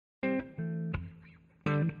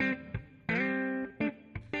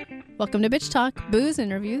Welcome to Bitch Talk, booze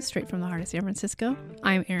interviews straight from the heart of San Francisco.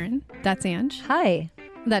 I'm Erin. That's Ange. Hi.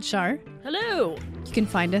 That's Shar. Hello. You can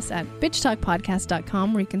find us at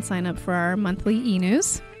bitchtalkpodcast.com, where you can sign up for our monthly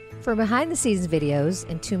e-news. For behind-the-scenes videos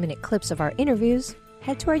and 2-minute clips of our interviews,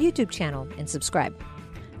 head to our YouTube channel and subscribe.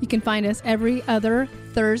 You can find us every other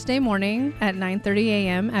Thursday morning at 9:30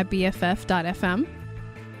 a.m. at bff.fm.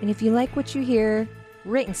 And if you like what you hear,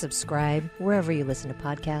 rate and subscribe wherever you listen to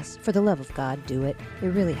podcasts. For the love of God, do it. It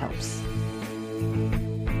really helps.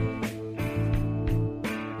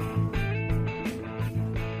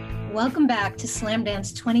 Welcome back to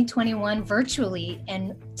Slamdance 2021 virtually.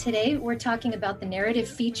 And today we're talking about the narrative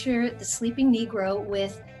feature, The Sleeping Negro,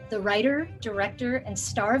 with the writer, director, and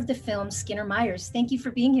star of the film, Skinner Myers. Thank you for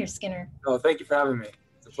being here, Skinner. Oh, thank you for having me.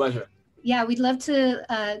 It's a pleasure. Yeah, we'd love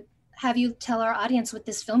to have you tell our audience what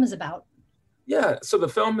this film is about. Yeah, so the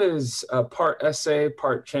film is part essay,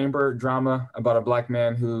 part chamber drama about a Black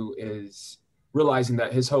man who is realizing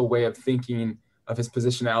that his whole way of thinking of his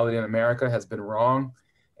positionality in America has been wrong.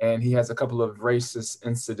 And he has a couple of racist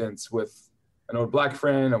incidents with an old Black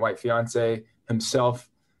friend, a white fiance, himself.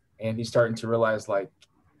 And he's starting to realize, like,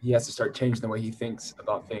 he has to start changing the way he thinks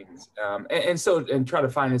about things. And try to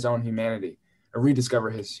find his own humanity or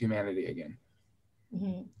rediscover his humanity again.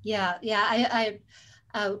 Mm-hmm. Yeah.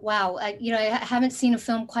 Wow. I haven't seen a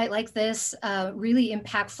film quite like this, really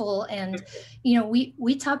impactful. And,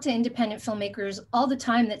 we talk to independent filmmakers all the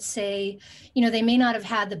time that say, they may not have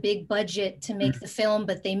had the big budget to make the film,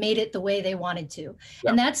 but they made it the way they wanted to. Yeah.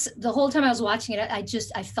 And that's the whole time I was watching it.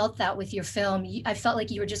 I felt that with your film. I felt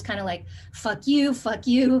like you were just kind of like, fuck you.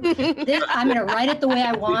 I'm going to write it the way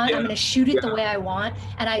I want. Yeah. I'm going to shoot it the way I want.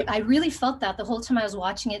 And I really felt that the whole time I was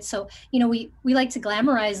watching it. So, we like to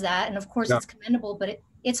glamorize that. And of course it's commendable, but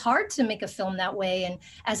it's hard to make a film that way, and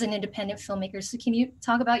as an independent filmmaker. So can you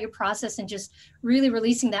talk about your process and just really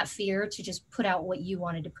releasing that fear to just put out what you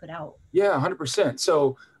wanted to put out? Yeah, 100%.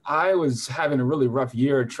 So I was having a really rough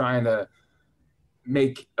year trying to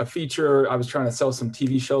make a feature. I was trying to sell some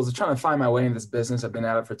TV shows. I was trying to find my way in this business. I've been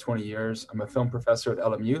at it for 20 years. I'm a film professor at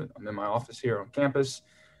LMU. I'm in my office here on campus.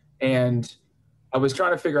 And I was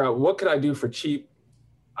trying to figure out, what could I do for cheap?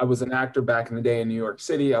 I was an actor back in the day in New York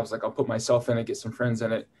City. I was like, I'll put myself in it, get some friends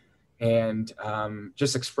in it, and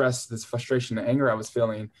just express this frustration and anger I was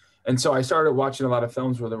feeling. And so I started watching a lot of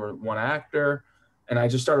films where there were one actor, and I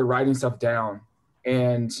just started writing stuff down.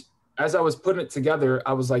 And as I was putting it together,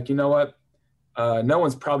 I was like, you know what? No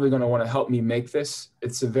one's probably going to want to help me make this.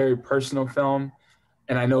 It's a very personal film.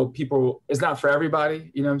 And I know it's not for everybody,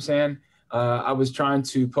 you know what I'm saying? I was trying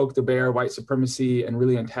to poke the bear, white supremacy, and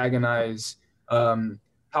really antagonize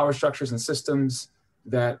power structures and systems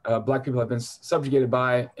that Black people have been subjugated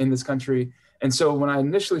by in this country. And so when I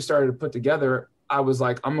initially started to put together, I was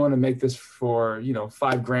like, I'm going to make this for,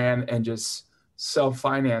 $5,000 and just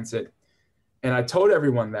self-finance it. And I told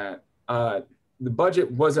everyone that the budget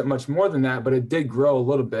wasn't much more than that, but it did grow a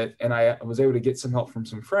little bit. And I was able to get some help from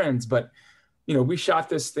some friends. But, we shot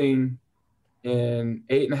this thing in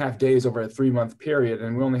 8.5 days over a 3-month period.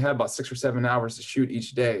 And we only had about 6 or 7 hours to shoot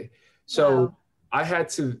each day. So wow. I had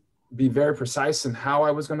to be very precise in how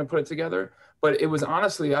I was going to put it together. But it was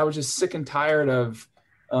honestly, I was just sick and tired of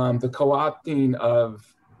the co-opting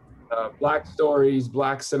of Black stories,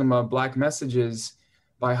 Black cinema, Black messages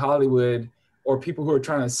by Hollywood, or people who are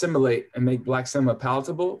trying to assimilate and make Black cinema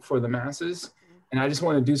palatable for the masses. And I just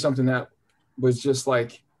wanted to do something that was just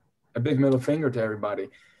like a big middle finger to everybody.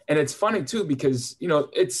 And it's funny too, because,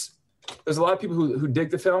 there's a lot of people who dig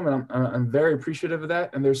the film, and I'm very appreciative of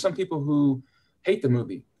that. And there's some people who hate the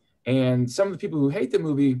movie. And some of the people who hate the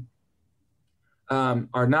movie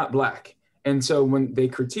are not Black. And so when they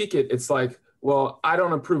critique it, it's like, well, I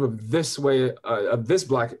don't approve of this way, of this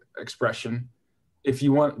Black expression. If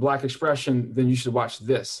you want Black expression, then you should watch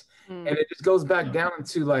this. And it just goes back down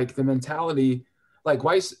into like the mentality, like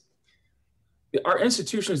our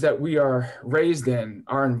institutions that we are raised in,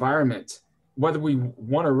 our environment, whether we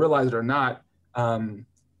want to realize it or not,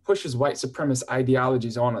 pushes white supremacist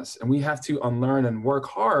ideologies on us. And we have to unlearn and work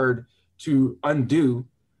hard to undo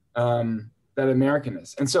that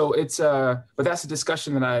Americanness. And so but that's a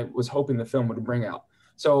discussion that I was hoping the film would bring out.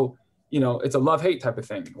 So, it's a love-hate type of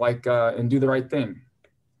thing, like in Do the Right Thing.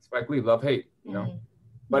 Spike Lee, love-hate, Mm-hmm.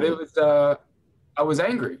 But it was, I was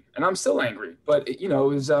angry, and I'm still angry. But, it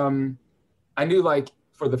was, I knew, like,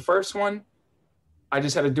 for the first one, I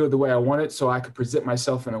just had to do it the way I wanted so I could present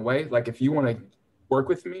myself in a way. Like, if you want to work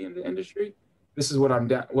with me in the industry, this is what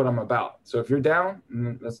I'm about. So if you're down,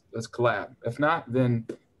 let's collab. If not, then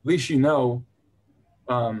at least where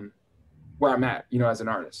I'm at, as an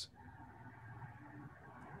artist.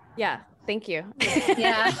 Yeah, Thank you.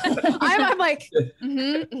 Yeah. I'm like,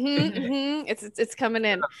 it's coming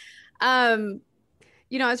in.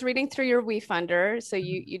 You know, I was reading through your WeFunder. So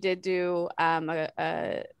you did do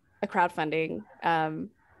a crowdfunding.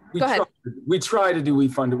 Go ahead. We tried to do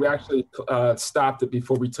WeFunder. We actually stopped it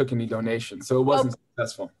before we took any donations, so it wasn't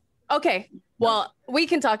successful. Okay. Well, we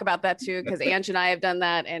can talk about that too, because Ange and I have done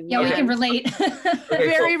that, and yeah, we can relate.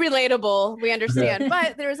 Very relatable. We understand,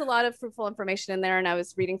 but there's a lot of fruitful information in there, and I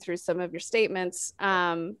was reading through some of your statements.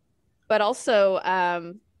 But also,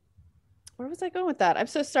 where was I going with that? I'm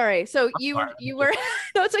so sorry. So you were,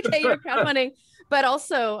 no, it's okay. You're crowdfunding, but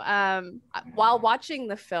also while watching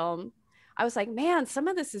the film, I was like, man, some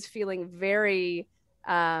of this is feeling very,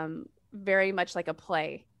 very much like a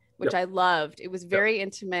play, which I loved. It was very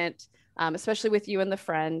intimate, especially with you and the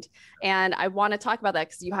friend. And I want to talk about that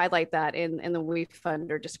because you highlight that in the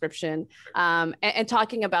WeFunder description, and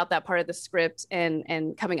talking about that part of the script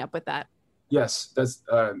and coming up with that. Yes, that's.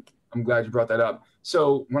 I'm glad you brought that up.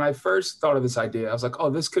 So when I first thought of this idea, I was like, oh,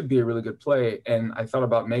 this could be a really good play. And I thought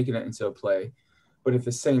about making it into a play. But at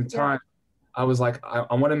the same time, I was like,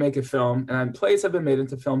 I want to make a film. And plays have been made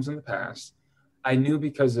into films in the past. I knew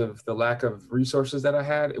because of the lack of resources that I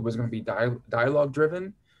had, it was going to be dialogue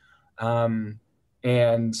driven.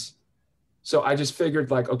 And so I just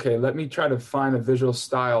figured like, okay, let me try to find a visual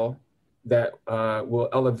style that will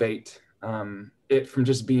elevate it from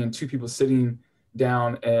just being two people sitting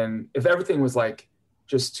down. And if everything was like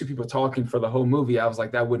just two people talking for the whole movie, I was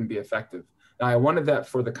like, that wouldn't be effective. Now I wanted that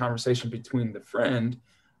for the conversation between the friend,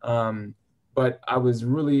 but I was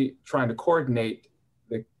really trying to coordinate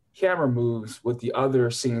the camera moves with the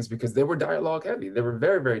other scenes because they were dialogue heavy. They were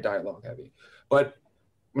very, very dialogue heavy. But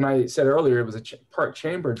when I said earlier, it was a part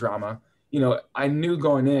chamber drama, you know, I knew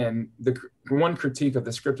going in, the one critique of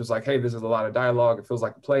the script was like, hey, this is a lot of dialogue. It feels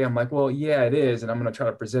like a play. I'm like, well, yeah, it is. And I'm going to try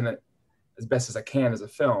to present it as best as I can as a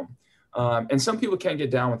film. And some people can't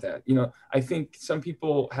get down with that. You know, I think some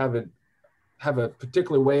people have a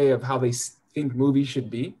particular way of how they think movies should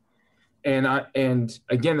be. And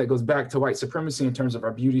again, that goes back to white supremacy in terms of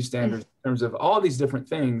our beauty standards, in terms of all these different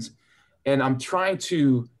things. And I'm trying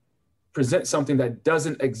to present something that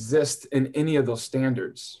doesn't exist in any of those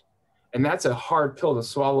standards. And that's a hard pill to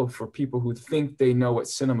swallow for people who think they know what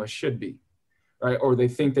cinema should be, right? Or they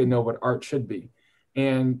think they know what art should be.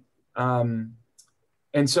 And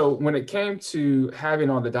so when it came to having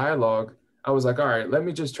all the dialogue, I was like, all right, let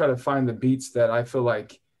me just try to find the beats that I feel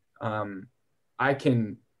like I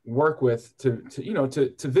can work with to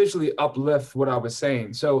visually uplift what I was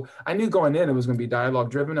saying. So I knew going in, it was going to be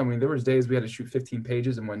dialogue driven. I mean, there was days we had to shoot 15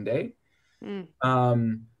 pages in one day.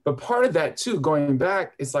 But part of that too, going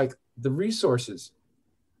back, it's like the resources.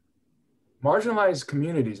 Marginalized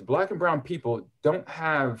communities, Black and brown people don't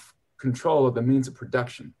have control of the means of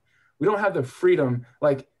production. We don't have the freedom,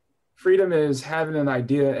 like freedom is having an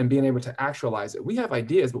idea and being able to actualize it. We have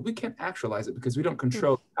ideas, but we can't actualize it because we don't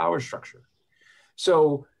control the power structure.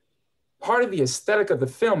 So part of the aesthetic of the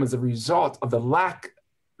film is a result of the lack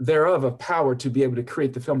thereof of power to be able to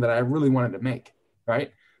create the film that I really wanted to make,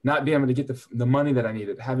 right? Not being able to get the money that I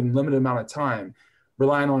needed, having limited amount of time,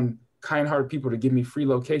 relying on kind-hearted people to give me free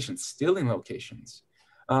locations, stealing locations.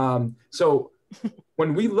 So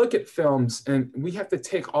when we look at films, and we have to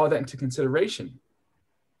take all that into consideration.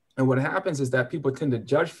 And what happens is that people tend to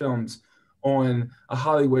judge films on a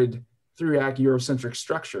Hollywood 3-act Eurocentric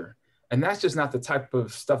structure. And that's just not the type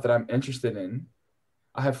of stuff that I'm interested in.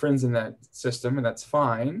 I have friends in that system, and that's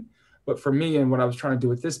fine. But for me, and what I was trying to do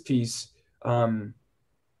with this piece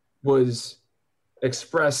was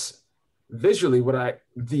express visually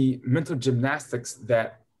the mental gymnastics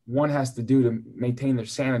that one has to do to maintain their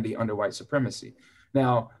sanity under white supremacy.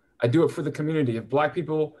 Now, I do it for the community. If Black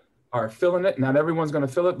people are feeling it, not everyone's going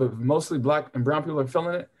to feel it, but mostly Black and brown people are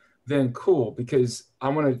feeling it, then cool, because I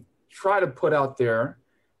want to try to put out there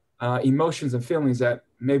emotions and feelings that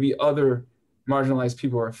maybe other marginalized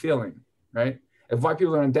people are feeling, right? If white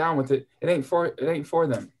people aren't down with it, it ain't for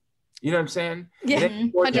them. You know what I'm saying? Yeah,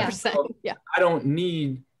 100%. So yeah. I don't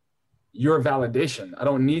need your validation. I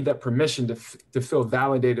don't need that permission to feel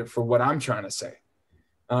validated for what I'm trying to say.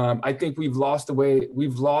 I think we've lost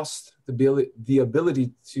the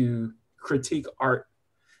ability to critique art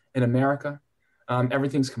in America.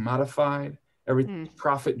 Everything's commodified, everything's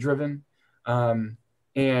profit driven.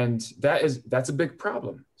 And that's a big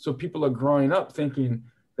problem. So people are growing up thinking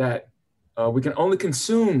that we can only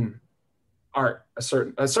consume art, a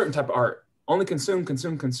certain type of art, only consume.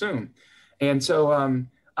 And so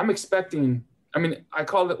I'm expecting, I mean, I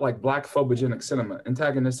call it like Black phobogenic cinema,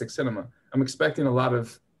 antagonistic cinema. I'm expecting a lot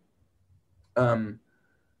of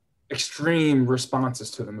extreme responses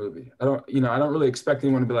to the movie. I don't really expect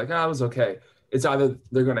anyone to be like, it was okay. It's either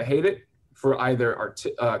they're going to hate it for either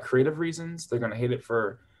creative reasons, they're going to hate it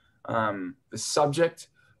for the subject,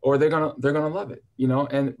 or they're going to love it,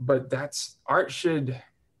 but that's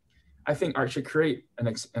I think art should create an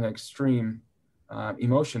extreme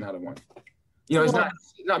emotion out of one. It's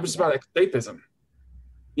not just about escapism,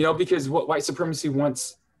 because what white supremacy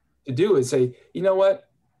wants to do is say, you know what?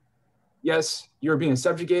 Yes, you're being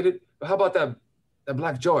subjugated, but how about that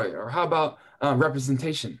Black joy? Or how about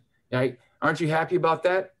representation, right? Aren't you happy about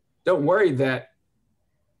that? Don't worry that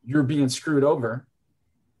you're being screwed over,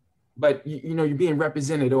 but you're being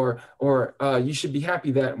represented, or you should be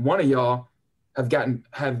happy that one of y'all have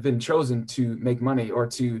been chosen to make money or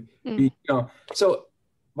to be, so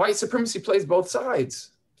white supremacy plays both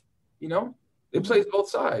sides, it plays both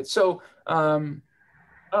sides. So I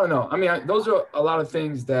don't know. I mean, those are a lot of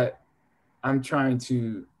things that I'm trying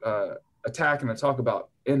to attack and to talk about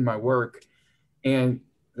in my work. And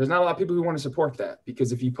there's not a lot of people who want to support that,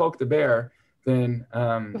 because if you poke the bear, then,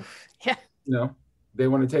 they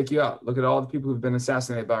want to take you out. Look at all the people who've been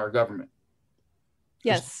assassinated by our government.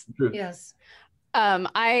 Yes. Yes.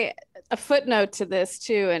 A footnote to this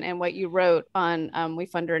too, and what you wrote on We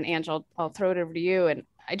Funder and Ange, I'll throw it over to you. And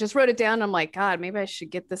I just wrote it down. I'm like, God, maybe I should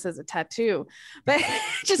get this as a tattoo, but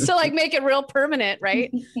just to like make it real permanent,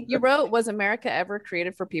 right? You wrote, was America ever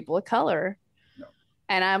created for people of color? No.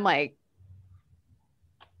 And I'm like,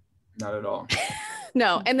 not at all.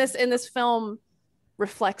 No. And this film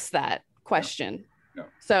reflects that question. No.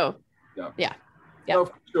 So yeah. No,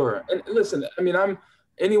 for sure. And listen, I mean,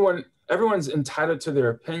 everyone's entitled to their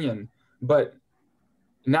opinion, but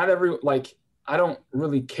not I don't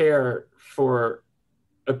really care for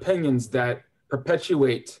opinions that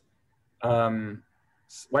perpetuate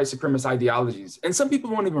white supremacist ideologies. And some people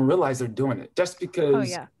won't even realize they're doing it just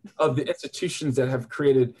because of the institutions that have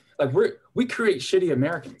created, we create shitty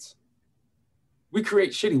Americans. We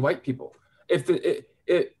create shitty white people. If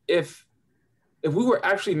we were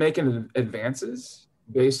actually making advances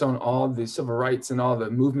based on all the civil rights and all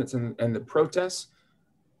the movements and the protests,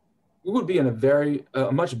 we would be in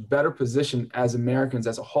a much better position as Americans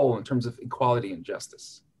as a whole in terms of equality and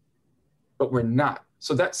justice. But we're not.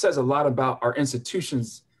 So that says a lot about our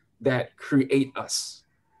institutions that create us,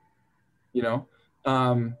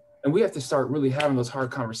 and we have to start really having those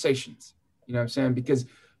hard conversations, you know what I'm saying? Because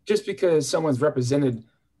just because someone's represented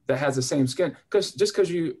that has the same skin,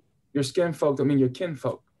 because you're skin folk, I mean, you're kin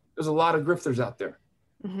folk. There's a lot of grifters out there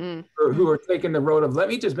who are taking the road of, let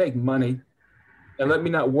me just make money and let me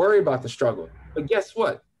not worry about the struggle. But guess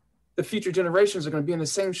what? The future generations are going to be in the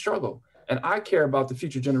same struggle. And I care about the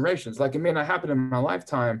future generations. Like, it may not happen in my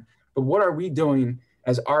lifetime, but what are we doing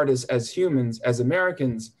as artists, as humans, as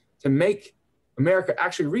Americans to make America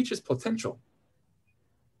actually reach its potential?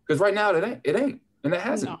 Because right now it ain't, and it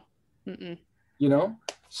hasn't. No.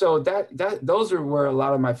 So those are where a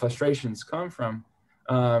lot of my frustrations come from.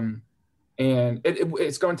 And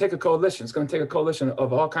it's going to take a coalition. It's going to take a coalition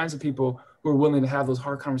of all kinds of people who are willing to have those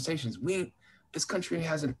hard conversations. This country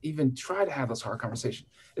hasn't even tried to have those hard conversations.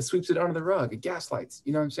 It sweeps it under the rug. It gaslights.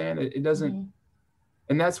 You know what I'm saying? It doesn't.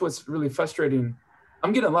 And that's what's really frustrating.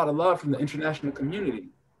 I'm getting a lot of love from the international community.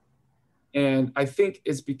 And I think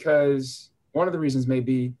it's because one of the reasons may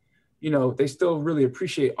be, they still really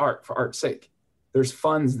appreciate art for art's sake. There's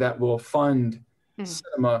funds that will fund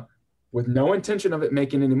cinema with no intention of it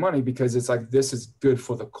making any money, because it's like, this is good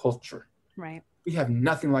for the culture. Right. We have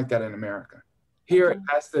nothing like that in America. Here, it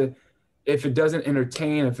has to, if it doesn't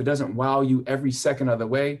entertain, if it doesn't wow you every second of the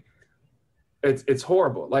way, it's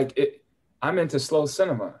horrible. I'm into slow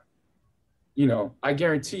cinema. I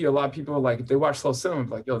guarantee you a lot of people, if they watch slow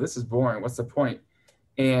cinema, like, yo, this is boring. What's the point?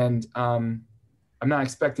 And I'm not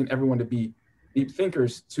expecting everyone to be deep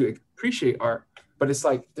thinkers to appreciate art, but it's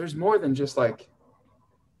like, there's more than just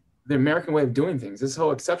the American way of doing things. This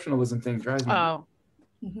whole exceptionalism thing drives me. Oh,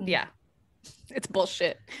 yeah. It's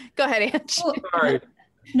bullshit. Go ahead, Ange. All right.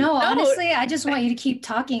 No, honestly, I just want you to keep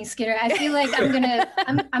talking, Skinner. I feel like I'm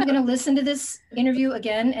gonna listen to this interview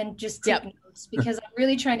again and just take notes, because I'm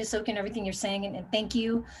really trying to soak in everything you're saying. And thank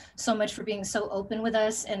you so much for being so open with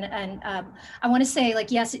us. And I want to say,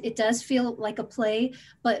 yes, it does feel like a play,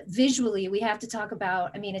 but visually we have to talk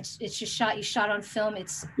about. I mean, it's just you shot on film.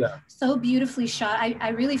 It's so beautifully shot. I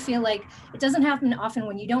really feel like it doesn't happen often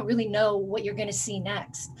when you don't really know what you're going to see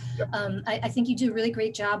next. I think you do a really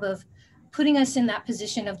great job of putting us in that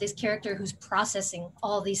position of this character who's processing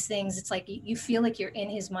all these things. It's like you feel like you're in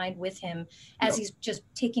his mind with him as he's just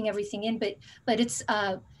taking everything in. But it's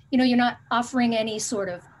you're not offering any sort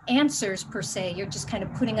of answers per se. You're just kind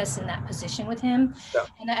of putting us in that position with him. Yeah.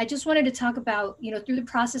 And I just wanted to talk about, through the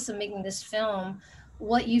process of making this film,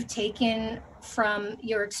 what you've taken from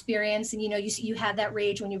your experience. And, you had that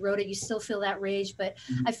rage when you wrote it, you still feel that rage, but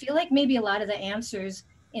I feel like maybe a lot of the answers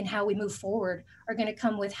in how we move forward are going to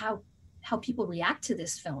come with how people react to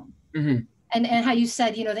this film. And how you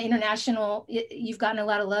said, the international, you've gotten a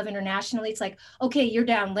lot of love internationally. It's like, okay, you're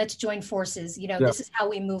down, let's join forces. This is how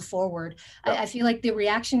we move forward. I feel like the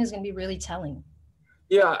reaction is going to be really telling.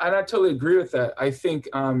 Yeah, and I totally agree with that. I think,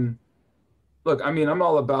 look, I mean, I'm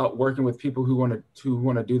all about working with people who want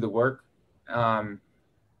to do the work,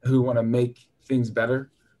 who want to make things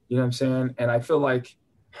better. You know what I'm saying? And I feel like,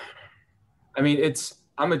 I mean,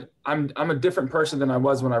 I'm a different person than I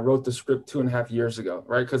was when I wrote the script 2.5 years ago,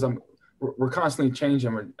 right? Because we're constantly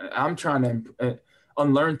changing. I'm trying to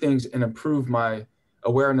unlearn things and improve my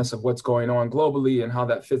awareness of what's going on globally and how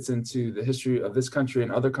that fits into the history of this country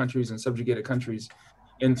and other countries and subjugated countries.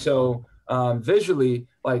 And so visually,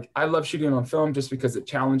 like, I love shooting on film just because it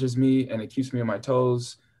challenges me and it keeps me on my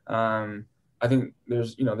toes. I think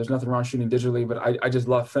there's nothing wrong shooting digitally, but I just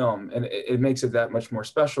love film, and it makes it that much more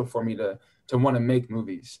special for me to want to make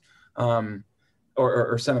movies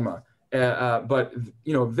or cinema. But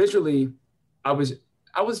visually, I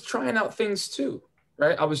was trying out things too,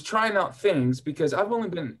 right? I was trying out things because I've only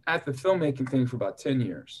been at the filmmaking thing for about 10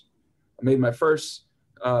 years. I made my first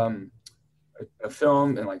a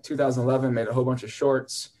film in like 2011, made a whole bunch of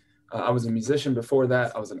shorts. I was a musician before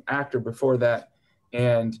that. I was an actor before that.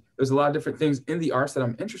 And there's a lot of different things in the arts that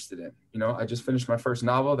I'm interested in. I just finished my first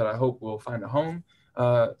novel that I hope will find a home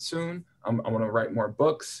soon. I want to write more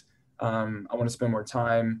books. I want to spend more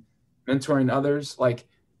time mentoring others. Like,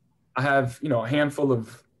 I have, a handful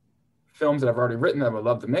of films that I've already written that I would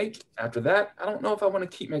love to make. After that, I don't know if I want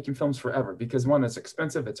to keep making films forever because, one, it's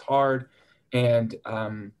expensive, it's hard. And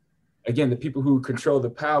again, the people who control the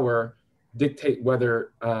power dictate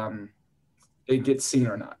whether it gets seen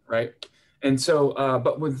or not, right? And so,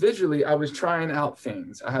 but with visually, I was trying out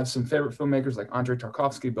things. I have some favorite filmmakers like Andrei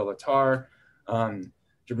Tarkovsky, Béla Tarr,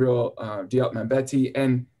 Jabril Diop-Mambety.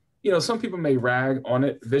 And, some people may rag on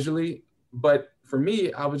it visually, but for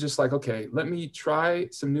me, I was just like, okay, let me try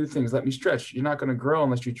some new things. Let me stretch. You're not going to grow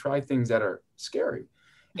unless you try things that are scary.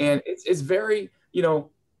 And it's very,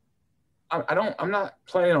 I'm not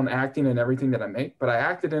planning on acting in everything that I make, but I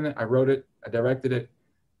acted in it. I wrote it. I directed it.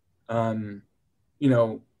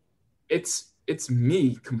 It's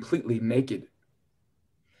me completely naked.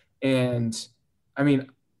 And I mean,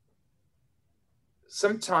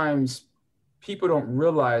 sometimes people don't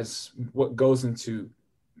realize what goes into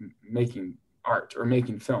making art or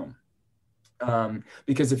making film.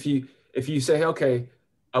 Because if you say, okay,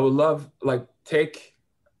 I would love, like, take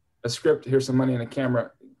a script, here's some money and a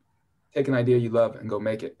camera, take an idea you love and go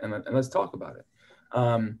make it. And let's talk about it.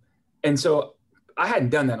 And so I hadn't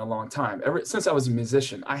done that in a long time. Ever since I was a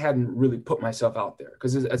musician, I hadn't really put myself out there.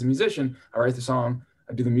 Because as a musician, I write the song,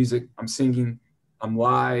 I do the music, I'm singing, I'm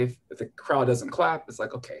live. If the crowd doesn't clap, it's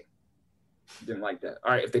like, okay, didn't like that.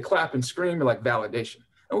 All right, if they clap and scream, you're like validation.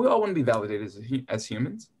 And we all want to be validated as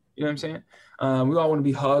humans. You know what I'm saying? We all want to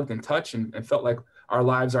be hugged and touched and felt like our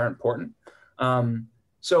lives are important.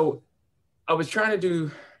 So I was trying to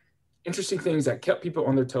do interesting things that kept people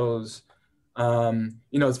on their toes.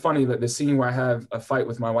 It's funny that the scene where I have a fight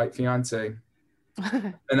with my white fiance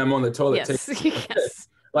and I'm on the toilet. Yes.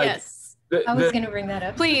 Like, yes. I was going to bring that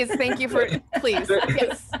up. Please. Thank you for, please.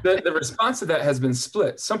 Yes. The response to that has been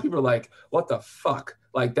split. Some people are like, what the fuck?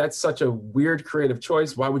 Like, that's such a weird creative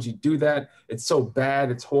choice. Why would you do that? It's so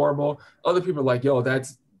bad. It's horrible. Other people are like, yo,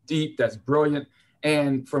 that's deep. That's brilliant.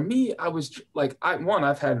 And for me, I was like,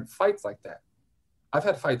 I've had fights like that. I've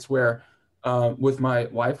had fights where, with my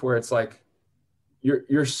wife, where it's like,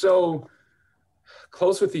 you're so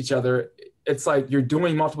close with each other. It's like you're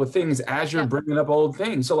doing multiple things as you're bringing up old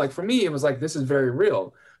things. So like for me, it was like, this is very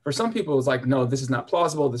real. For some people, it was like, no, this is not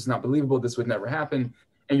plausible. This is not believable. This would never happen.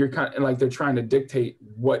 And you're kind of like, they're trying to dictate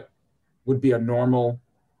what would be a normal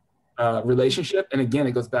relationship. And again,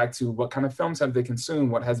 it goes back to what kind of films have they consumed,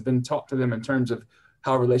 what has been taught to them in terms of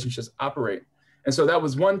how relationships operate. And so that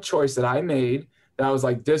was one choice that I made that I was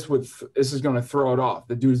like, this is going to throw it off.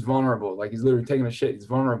 The dude's vulnerable. Like, he's literally taking a shit. He's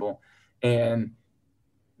vulnerable. And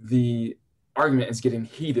the argument is getting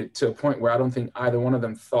heated to a point where I don't think either one of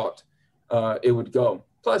them thought it would go.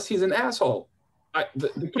 Plus, he's an asshole.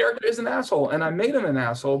 The character is an asshole, and I made him an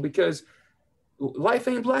asshole because life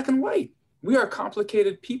ain't black and white. We are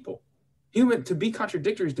complicated people. To be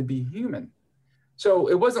contradictory is to be human. So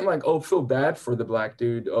it wasn't like, oh, feel bad for the black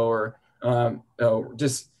dude or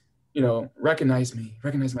just, recognize me,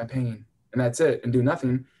 recognize my pain. and that's it, and do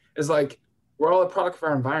nothing, is like, we're all a product of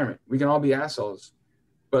our environment. We can all be assholes,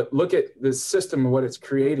 but look at the system and what it's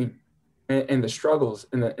creating, and the struggles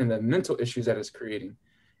and the mental issues that it's creating.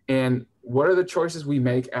 And what are the choices we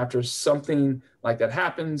make after something like that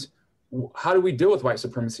happens? How do we deal with white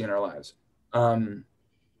supremacy in our lives?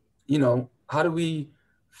 You know, how do we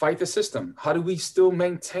fight the system? How do we still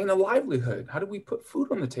maintain a livelihood? How do we put food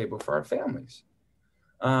on the table for our families?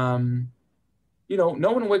 You know,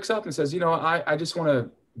 no one wakes up and says, you know, I just want to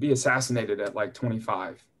be assassinated at like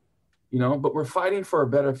 25, you know, but we're fighting for a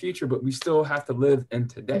better future, but we still have to live in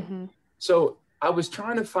today. So I was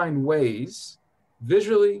trying to find ways,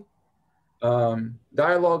 visually,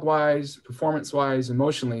 dialogue-wise, performance-wise,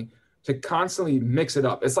 emotionally, to constantly mix it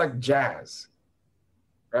up. It's like jazz,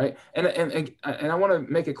 right? And I want to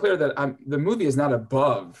make it clear that the movie is not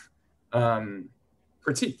above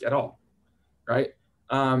critique at all, right?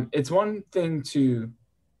 It's one thing to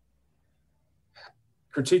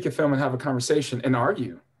critique a film and have a conversation and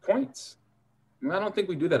argue points. I don't think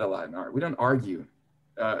we do that a lot in art. We don't argue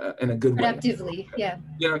in a good way. Productively, yeah.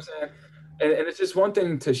 You know what I'm saying? And it's just one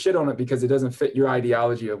thing to shit on it because it doesn't fit your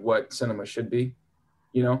ideology of what cinema should be,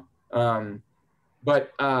 you know?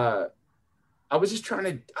 But I was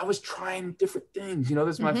trying different things. You know,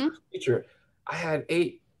 this is my first feature. I had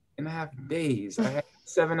 8.5 days. I had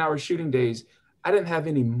 7-hour shooting days. I didn't have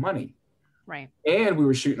any money. Right. And we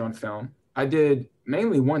were shooting on film. I did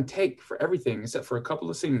mainly one take for everything, except for a couple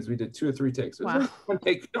of scenes. We did 2 or 3 takes. It was one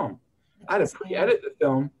take film. I had to pre-edit the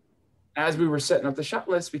film as we were setting up the shot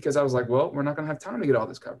list because I was like, well, we're not going to have time to get all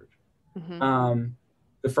this coverage.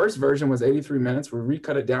 The first version was 83 minutes. We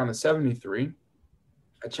recut it down to 73.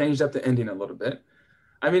 I changed up the ending a little bit.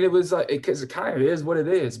 I mean, it was like, because it kind of is what it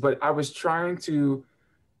is, but I was trying to,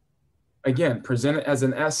 again, present it as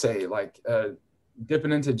an essay, like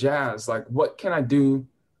dipping into jazz. Like, what can I do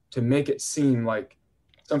to make it seem like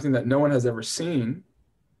something that no one has ever seen?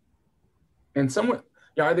 And someone,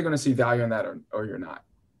 you're either going to see value in that or you're not.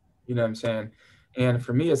 You know what I'm saying? And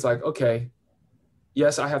for me, it's like, okay,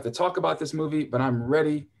 yes, I have to talk about this movie, but I'm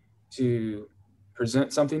ready to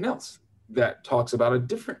present something else that talks about a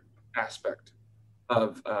different aspect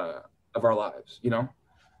of our lives, you know?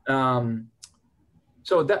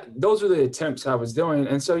 So those are the attempts I was doing.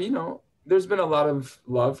 And so, you know, there's been a lot of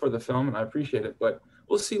love for the film and I appreciate it, but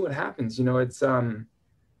we'll see what happens. You know, it's,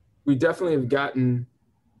 we definitely have gotten,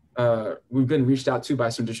 we've been reached out to by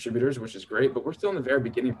some distributors, which is great, but we're still in the very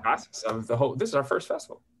beginning process of this is our first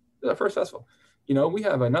festival. This is our first festival. You know, we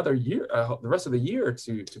have another year, the rest of the year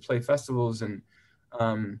to play festivals. And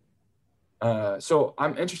so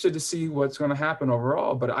I'm interested to see what's going to happen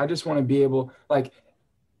overall, but I just want to be able, like,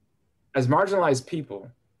 as marginalized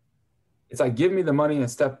people, it's like, give me the money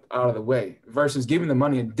and step out of the way versus give me the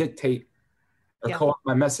money and dictate or co-opt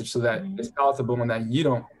my message so that it's palatable and that you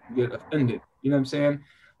don't get offended. You know what I'm saying?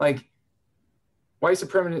 Like, white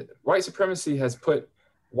supremacy has put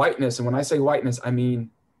whiteness, and when I say whiteness, I mean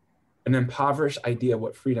an impoverished idea of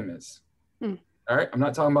what freedom is. All right? I'm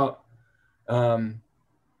not talking about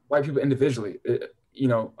white people individually. You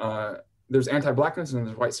know, there's anti-blackness and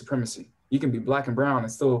there's white supremacy. You can be black and brown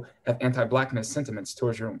and still have anti-blackness sentiments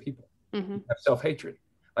towards your own people. You have self-hatred.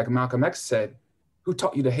 Like Malcolm X said, who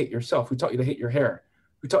taught you to hate yourself? Who taught you to hate your hair?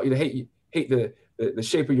 Who taught you to hate the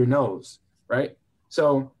shape of your nose, right?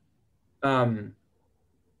 So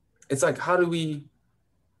it's like,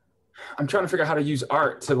 I'm trying to figure out how to use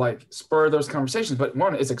art to like spur those conversations, but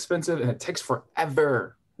one, it's expensive and it takes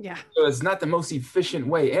forever. Yeah. So it's not the most efficient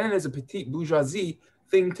way, and it is a petite bourgeoisie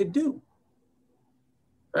thing to do,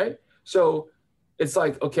 right? So it's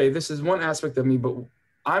like, okay, this is one aspect of me, but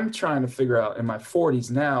I'm trying to figure out in my 40s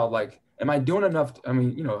now, like, am I doing enough? I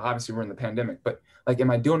mean, you know, obviously we're in the pandemic, but like, am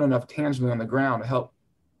I doing enough tangibly on the ground to help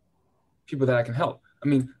people that I can help? I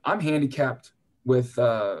mean, I'm handicapped with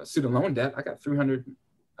student loan debt. I got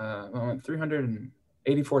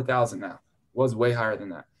 384,000 now. Was way higher than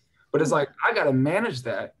that. But it's like, I got to manage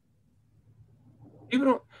that.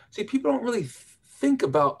 People don't really think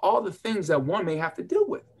about all the things that one may have to deal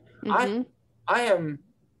with. I am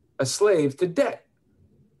a slave to debt.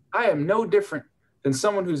 I am no different than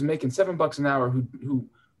someone who's making $7 an hour who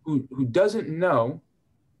doesn't know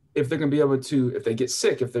if they're going to be able to, if they get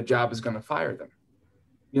sick, if their job is going to fire them.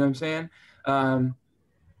 You know what I'm saying?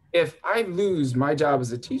 If I lose my job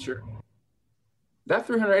as a teacher, that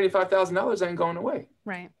 $385,000 ain't going away.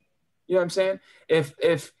 Right. You know what I'm saying? If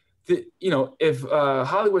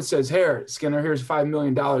Hollywood says, here, Skinner, here's $5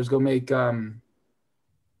 million, go make,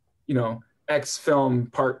 X film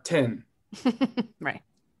part 10. Right.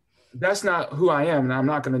 That's not who I am, and I'm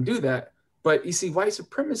not going to do that. But you see, white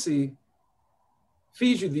supremacy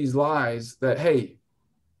feeds you these lies that, hey,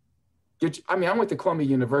 I went to Columbia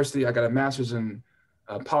University. I got a master's in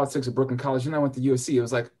politics at Brooklyn College, and I went to USC. It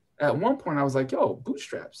was like, at one point I was like, yo,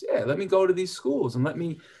 bootstraps. Yeah, let me go to these schools and let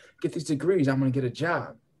me get these degrees. I'm going to get a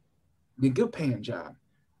job, be a good paying job.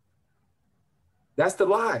 That's the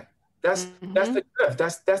lie. That's the grift.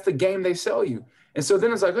 That's the game they sell you. And so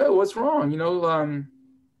then it's like, oh, what's wrong?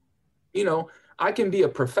 I can be a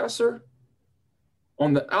professor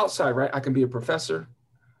on the outside, right? I can be a professor,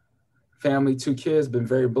 family, 2 kids, been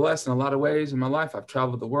very blessed in a lot of ways in my life. I've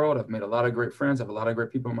traveled the world. I've made a lot of great friends. I have a lot of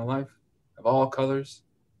great people in my life of all colors,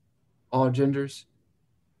 all genders,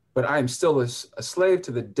 but I am still a slave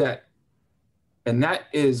to the debt. And that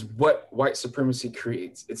is what white supremacy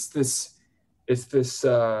creates. It's this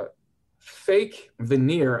fake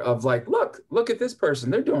veneer of like, look at this person,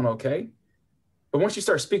 they're doing okay. But once you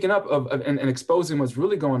start speaking up and exposing what's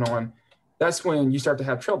really going on, that's when you start to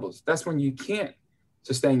have troubles. That's when you can't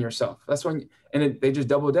sustain yourself. That's when, they just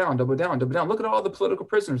double down. Look at all the political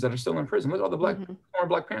prisoners that are still in prison. Look at all the former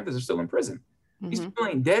Black Panthers are still in prison. These people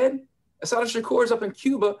ain't dead. Assata Shakur's up in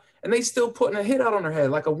Cuba, and they still putting a hit out on her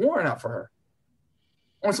head, like a warrant out for her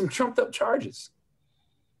on some trumped up charges.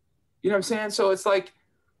 You know what I'm saying? So it's like,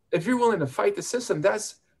 if you're willing to fight the system,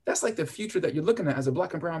 that's like the future that you're looking at as a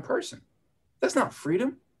Black and brown person. That's not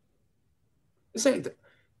freedom. This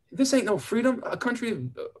ain't no freedom. A country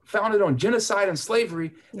founded on genocide and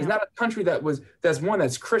slavery is not a country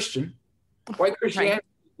that's Christian. White Christianity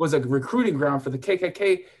was a recruiting ground for the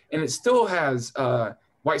KKK, and it still has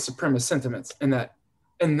white supremacist sentiments in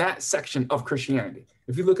that section of Christianity.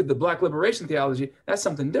 If you look at the Black liberation theology, that's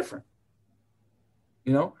something different.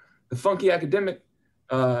 The funky academic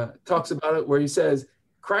talks about it, where he says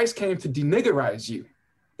Christ came to deniggerize you.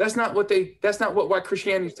 That's not what white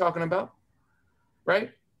Christianity is talking about,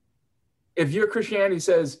 right? If your Christianity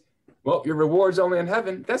says, well, your reward's only in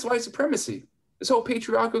heaven, that's white supremacy. This whole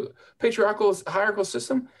patriarchal hierarchical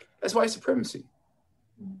system, that's white supremacy.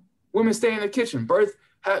 Women stay in the kitchen, birth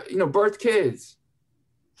kids.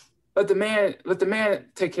 Let the man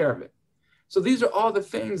take care of it. So these are all the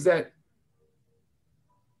things that,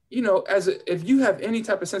 if you have any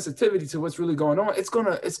type of sensitivity to what's really going on, it's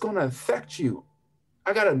gonna affect you.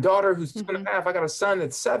 I got a daughter who's 2.5. I got a son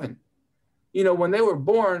that's 7. When they were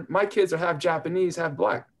born, my kids are half Japanese, half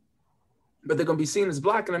Black, but they're gonna be seen as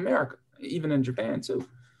Black in America, even in Japan too.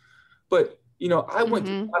 But I went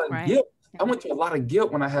to a lot of guilt. I went to a lot of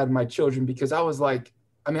guilt when I had my children, because I was like,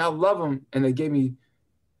 I love them, and they gave me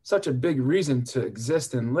such a big reason to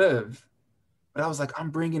exist and live. But I was like, I'm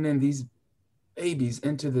bringing in these babies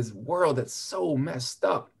into this world that's so messed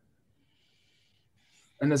up.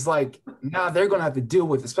 And it's like, now they're going to have to deal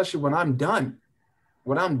with, especially when I'm done,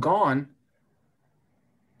 when I'm gone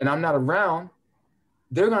and I'm not around,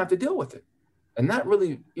 they're going to have to deal with it. And that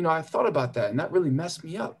really, I thought about that, and that really messed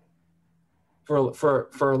me up for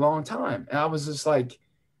a long time. And I was just like,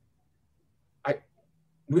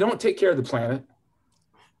 we don't take care of the planet.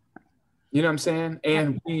 You know what I'm saying?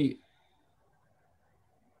 And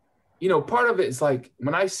part of it is like,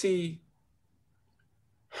 when I see,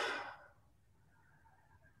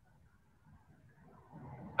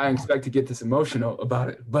 I expect to get this emotional about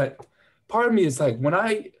it, but part of me is like, when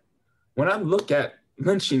I look at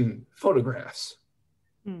lynching photographs,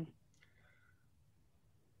 the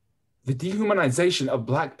dehumanization of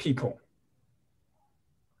Black people,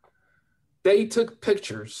 they took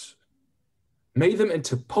pictures, made them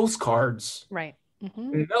into postcards, right,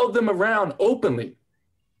 and mailed them around openly.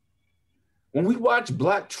 When we watch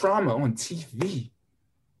Black trauma on TV,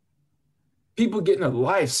 people getting their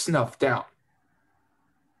life snuffed out,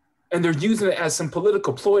 and they're using it as some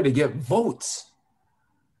political ploy to get votes.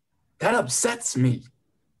 That upsets me.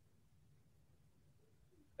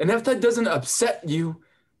 And if that doesn't upset you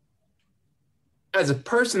as a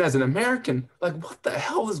person, as an American, like, what the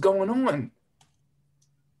hell is going on?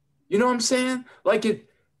 You know what I'm saying? Like,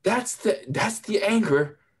 that's the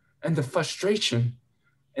anger and the frustration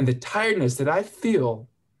and the tiredness that I feel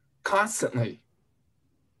constantly.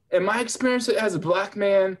 And my experience as a Black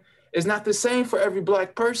man is not the same for every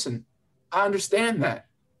Black person. I understand that.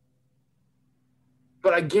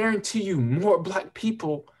 But I guarantee you, more Black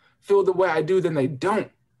people feel the way I do than they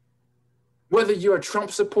don't. Whether you're a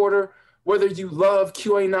Trump supporter, whether you love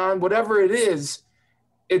QAnon, whatever it is,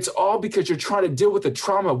 it's all because you're trying to deal with the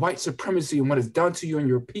trauma of white supremacy and what it's done to you and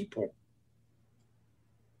your people.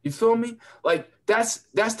 You feel me? Like, that's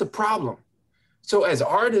the problem. So as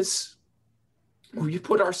artists, when you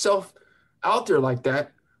put ourselves out there like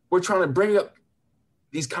that, we're trying to bring up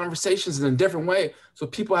these conversations in a different way so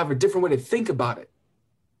people have a different way to think about it.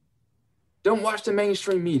 Don't watch the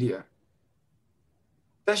mainstream media.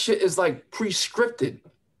 That shit is like pre-scripted.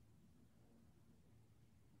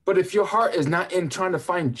 But if your heart is not in trying to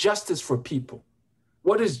find justice for people,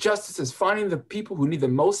 what is justice? Is finding the people who need the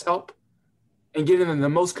most help and getting them the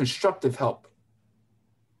most constructive help.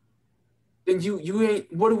 Then you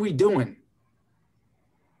ain't, what are we doing?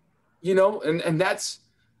 You know, and that's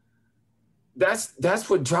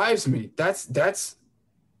what drives me. That's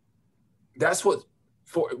what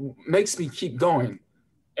makes me keep going.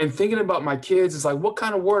 And thinking about my kids is like, what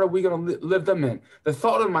kind of world are we going to live them in? The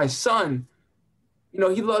thought of my son, you know,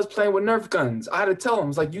 he loves playing with Nerf guns. I had to tell him,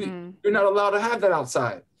 it's like, you're not allowed to have that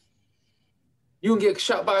outside. You can get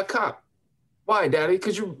shot by a cop. Why, Daddy?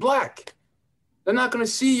 Because you're black. They're not going to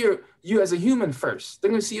see you as a human first. They're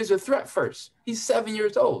going to see you as a threat first. He's 7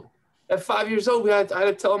 years old. At 5 years old, I had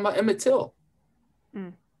to tell him about Emmett Till.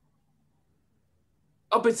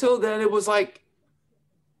 Up until then, it was like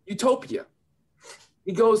utopia.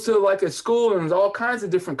 He goes to like a school and there's all kinds of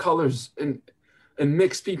different colors and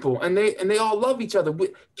mixed people, and they all love each other.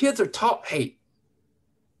 Kids are taught hate.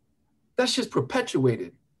 That's just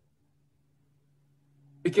perpetuated.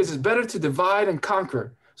 Because it's better to divide and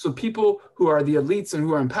conquer so people who are the elites and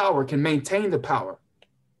who are in power can maintain the power.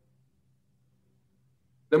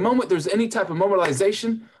 The moment there's any type of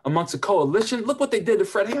mobilization amongst a coalition, look what they did to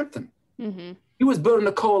Fred Hampton. He was building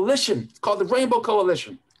a coalition. It's called the Rainbow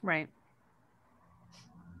Coalition. Right.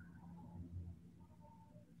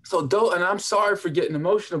 So, and I'm sorry for getting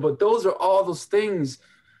emotional, but those are all those things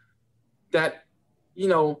that, you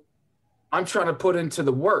know, I'm trying to put into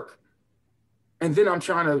the work. And then I'm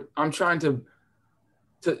trying to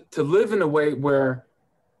live in a way where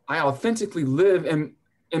I authentically live in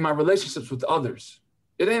my relationships with others.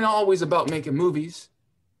 It ain't always about making movies.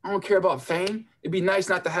 I don't care about fame. It'd be nice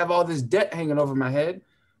not to have all this debt hanging over my head.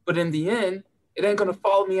 But in the end, it ain't going to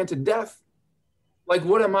follow me into death. Like,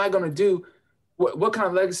 what am I going to do? What kind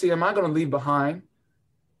of legacy am I going to leave behind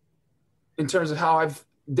in terms of how I've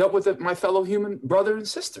dealt with my fellow human brother and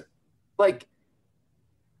sister? Like,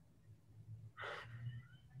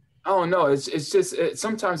 I don't know. It's just,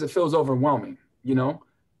 sometimes it feels overwhelming, you know?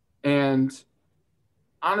 And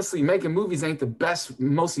honestly, making movies ain't the best,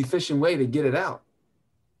 most efficient way to get it out.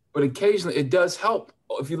 But occasionally it does help.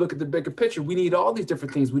 If you look at the bigger picture, we need all these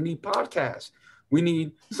different things. We need podcasts. We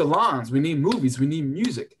need salons. We need movies. We need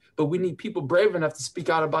music. But we need people brave enough to speak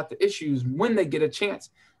out about the issues when they get a chance.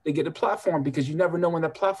 They get a platform, because you never know when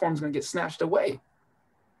that platform is going to get snatched away.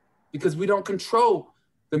 Because we don't control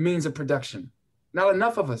the means of production. Not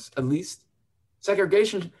enough of us, at least.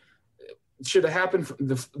 Segregation should have happened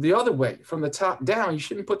the other way, from the top down. You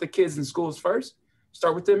shouldn't put the kids in schools first.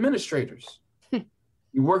 Start with the administrators.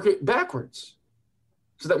 You work it backwards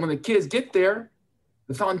so that when the kids get there,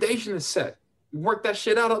 the foundation is set. You work that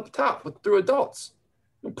shit out up top through adults.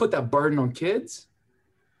 Don't put that burden on kids.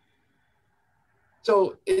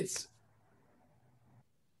 So it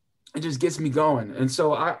just gets me going. And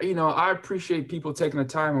so I appreciate people taking the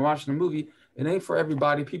time and watching the movie. It ain't for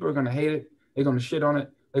everybody. People are going to hate it. They're going to shit on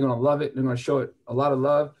it. They're going to love it. They're going to show it a lot of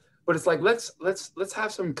love. But it's like, let's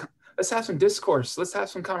have some discourse. Let's have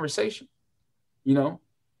some conversation. You know,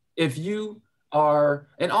 if you are,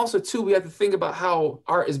 and also too, we have to think about how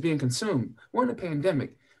art is being consumed. We're in a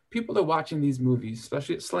pandemic. People are watching these movies,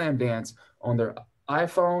 especially at Slamdance, on their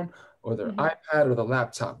iPhone or their iPad or the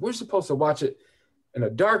laptop. We're supposed to watch it in a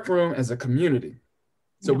dark room as a community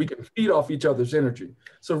so we can feed off each other's energy.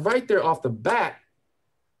 So right there off the bat,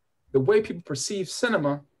 the way people perceive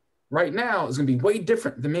cinema right now is going to be way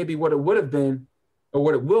different than maybe what it would have been or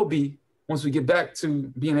what it will be once we get back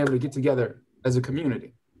to being able to get together as a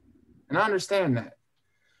community. And I understand that.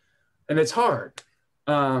 And it's hard.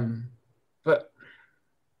 But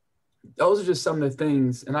those are just some of the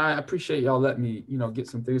things, and I appreciate y'all letting me, get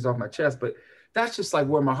some things off my chest, but that's just like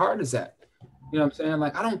where my heart is at. You know what I'm saying?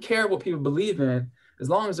 Like, I don't care what people believe in, as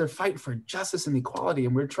long as they're fighting for justice and equality,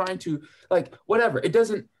 and we're trying to, like, whatever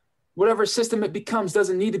whatever system it becomes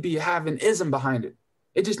doesn't need to have an ism behind it.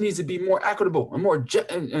 It just needs to be more equitable and more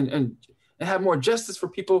and have more justice for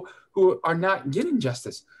people who are not getting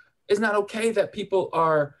justice. It's not okay that people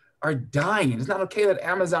are dying. It's not okay that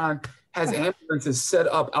Amazon has ambulances set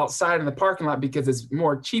up outside in the parking lot because it's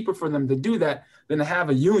more cheaper for them to do that than to have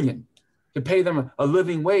a union, to pay them a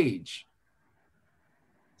living wage.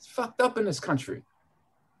 It's fucked up in this country.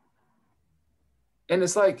 And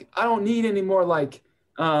it's like, I don't need any more like,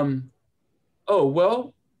 let's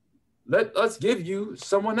give you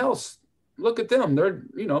someone else. Look at them. They're,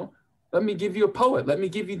 let me give you a poet. Let me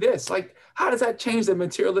give you this. Like, how does that change the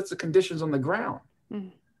materialistic conditions on the ground?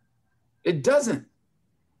 It doesn't.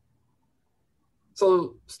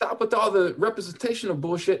 So stop with all the representational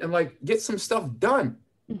bullshit and like get some stuff done.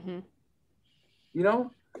 Mm-hmm. You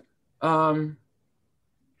know, I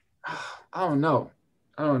don't know.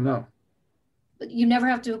 But you never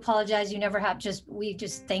have to apologize. You never have we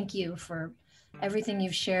just thank you for everything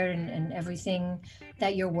you've shared and everything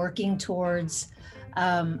that you're working towards.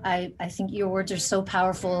 I think your words are so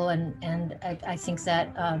powerful, and I think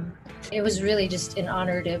that it was really just an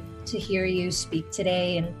honor to hear you speak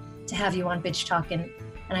today and to have you on Bitch Talk, and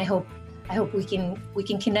I hope we can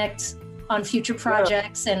connect on future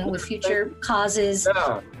projects and with future causes.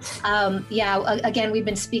 Again, we've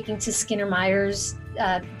been speaking to Skinner Myers,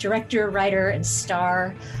 director, writer, and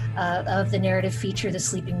star of the narrative feature, The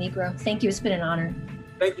Sleeping Negro. Thank you. It's been an honor.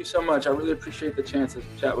 Thank you so much. I really appreciate the chance to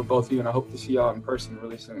chat with both of you, and I hope to see y'all in person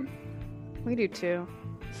really soon. We do too.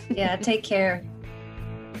 Yeah, take care.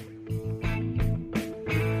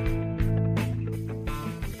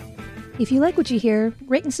 If you like what you hear,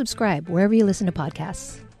 rate and subscribe wherever you listen to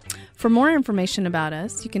podcasts. For more information about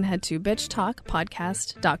us, you can head to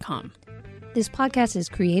bitchtalkpodcast.com. This podcast is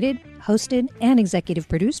created, hosted, and executive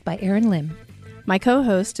produced by Aaron Lim. My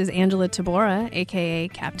co-host is Angela Tabora, aka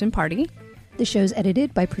Captain Party. The show's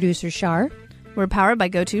edited by producer Shar. We're powered by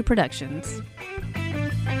GoTo Productions.